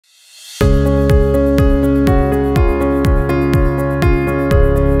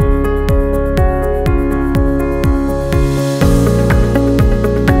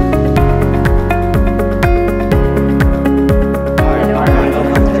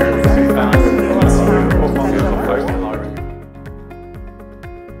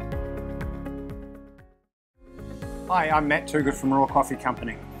Hi, I'm Matt Toogood from Raw Coffee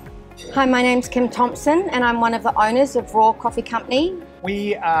Company. Hi, my name's Kim Thompson and I'm one of the owners of Raw Coffee Company.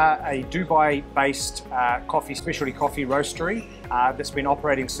 We are a Dubai-based specialty coffee roastery that's been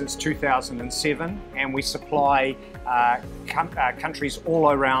operating since 2007, and we supply countries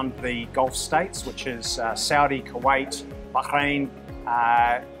all around the Gulf states, which is Saudi, Kuwait, Bahrain,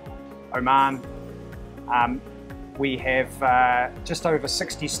 Oman. We have just over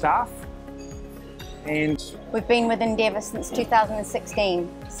 60 staff. And we've been with Endeavour since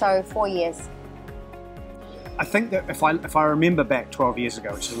 2016, so 4 years. I think that if I remember back 12 years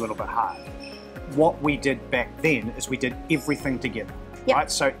ago, which is a little bit hard, what we did back then is we did everything together, yep.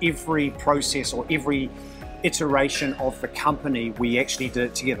 Right? So every process or every iteration of the company, we actually did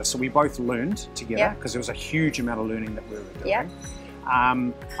it together. So we both learned together because there was a huge amount of learning that we were doing. Yep.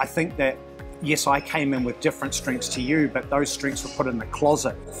 I think that yes, I came in with different strengths to you, but those strengths were put in the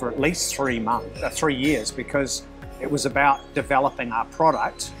closet for at least 3 years, because it was about developing our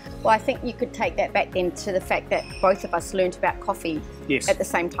product. Well, I think you could take that back then to the fact that both of us learned about coffee at the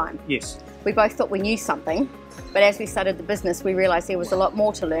same time. Yes. We both thought we knew something, but as we started the business, we realised there was a lot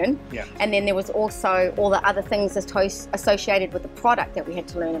more to learn. Yeah. And then there was also all the other things associated with the product that we had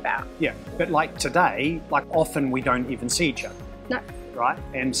to learn about. Yeah, but like today, like often we don't even see each other. No. Right?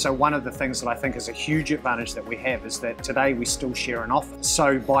 And so one of the things that I think is a huge advantage that we have is that today we still share an office.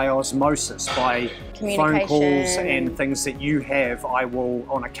 So by osmosis, by phone calls and things that you have, I will,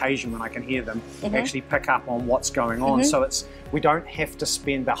 on occasion when I can hear them, actually pick up on what's going on. So we don't have to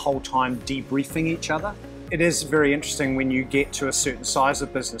spend the whole time debriefing each other. It is very interesting when you get to a certain size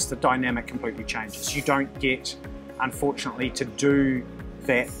of business, the dynamic completely changes. You don't get, unfortunately, to do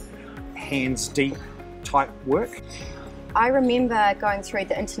that hands deep type work. I remember going through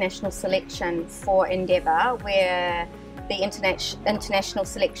the international selection for Endeavour, where the international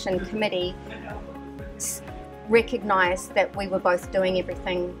selection committee recognised that we were both doing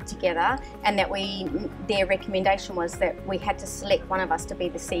everything together, and that their recommendation was that we had to select one of us to be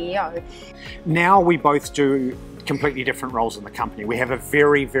the CEO. Now we both do completely different roles in the company. We have a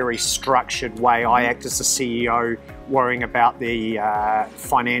very, very structured way. I act as the CEO, worrying about the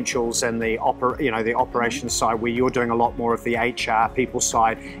financials and the operations side, where you're doing a lot more of the HR people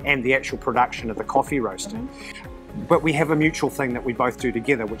side and the actual production of the coffee roasting. But we have a mutual thing that we both do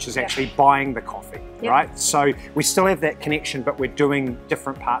together, which is actually buying the coffee, right? So we still have that connection, but we're doing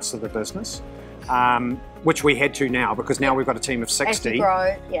different parts of the business. Which we had to now, because now we've got a team of 60. As you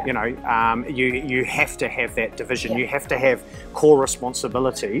grow, you know, you have to have that division. You have to have core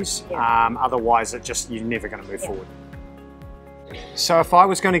responsibilities. Otherwise, you're never going to move forward. So if I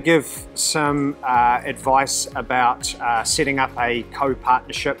was going to give some advice about setting up a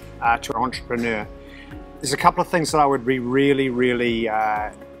co-partnership to an entrepreneur, there's a couple of things that I would be really, really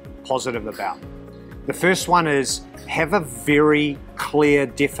positive about. The first one is have a very clear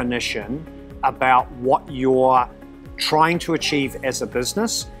definition about what you're trying to achieve as a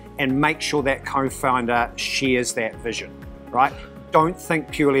business, and make sure that co-founder shares that vision, right? Don't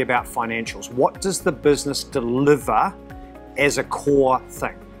think purely about financials. What does the business deliver as a core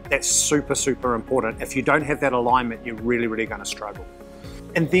thing? That's super, super important. If you don't have that alignment, you're really, really going to struggle.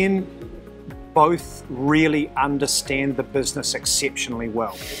 And then both really understand the business exceptionally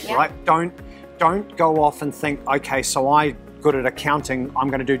well, right? Don't go off and think, okay, so I'm good at accounting, I'm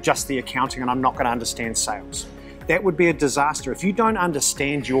going to do just the accounting and I'm not going to understand sales. That would be a disaster. If you don't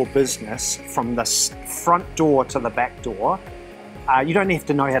understand your business from the front door to the back door, you don't have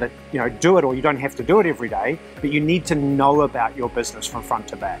to know how to do it, or you don't have to do it every day, but you need to know about your business from front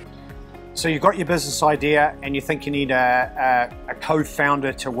to back. So you've got your business idea and you think you need a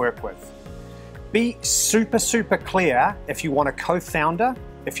co-founder to work with. Be super, super clear if you want a co-founder,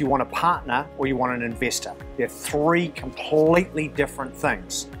 if you want a partner, or you want an investor. They're three completely different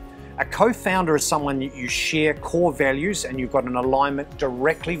things. A co-founder is someone that you share core values and you've got an alignment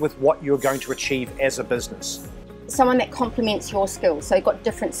directly with what you're going to achieve as a business. Someone that complements your skills, so you've got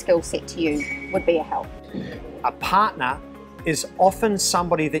different skill set to you, would be a help. A partner is often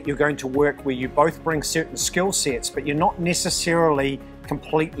somebody that you're going to work where you both bring certain skill sets, but you're not necessarily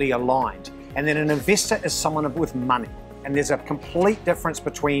completely aligned. And then an investor is someone with money. And there's a complete difference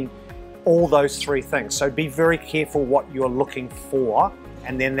between all those three things. So be very careful what you're looking for,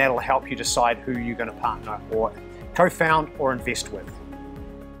 and then that'll help you decide who you're going to partner or co-found or invest with.